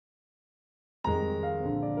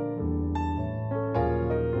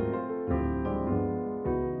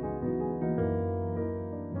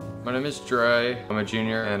My name is Drea. I'm a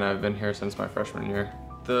junior and I've been here since my freshman year.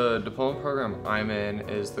 The diploma program I'm in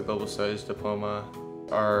is the Global Studies Diploma.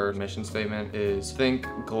 Our mission statement is think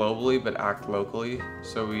globally but act locally.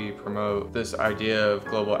 So we promote this idea of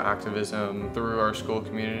global activism through our school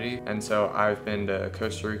community. And so I've been to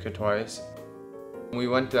Costa Rica twice. We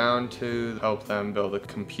went down to help them build a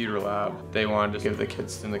computer lab. They wanted to give the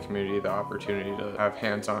kids in the community the opportunity to have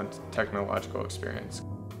hands-on technological experience.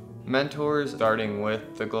 Mentors, starting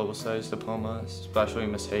with the Global Studies Diploma, especially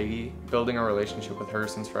Miss Hagee, building a relationship with her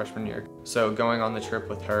since freshman year. So going on the trip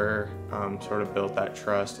with her sort of built that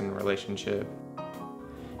trust and relationship.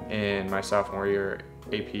 In my sophomore year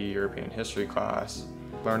AP European History class,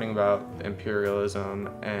 learning about imperialism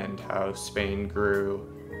and how Spain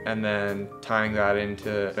grew, and then tying that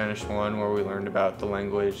into Spanish 1 where we learned about the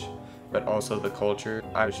language but also the culture.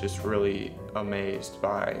 I was just really amazed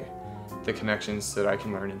by the connections that I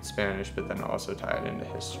can learn in Spanish, but then also tie it into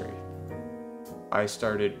history. I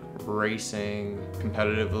started racing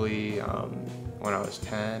competitively when I was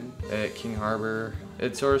 10 at King Harbor.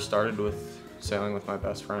 It sort of started with sailing with my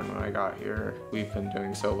best friend when I got here. We've been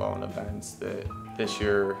doing so well in events that this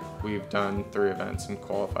year we've done 3 events and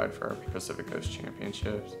qualified for our Pacific Coast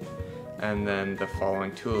Championships. And then the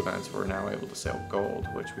following 2 events we're now able to sail gold,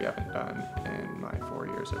 which we haven't done in my 4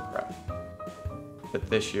 years at prep. But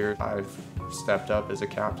this year I've stepped up as a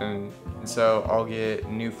captain, and so I'll get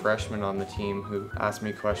new freshmen on the team who ask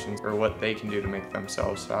me questions or what they can do to make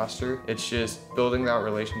themselves faster. It's just building that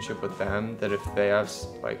relationship with them, that if they have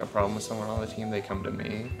like a problem with someone on the team, they come to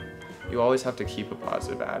me. You always have to keep a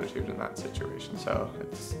positive attitude in that situation, so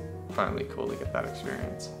it's finally cool to get that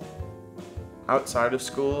experience. Outside of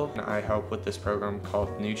school, I help with this program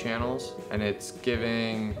called New Channels, and it's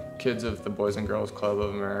giving kids of the Boys and Girls Club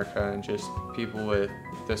of America and just people with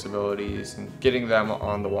disabilities and getting them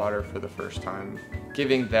on the water for the first time,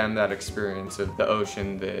 giving them that experience of the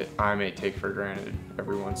ocean that I may take for granted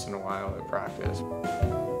every once in a while at practice.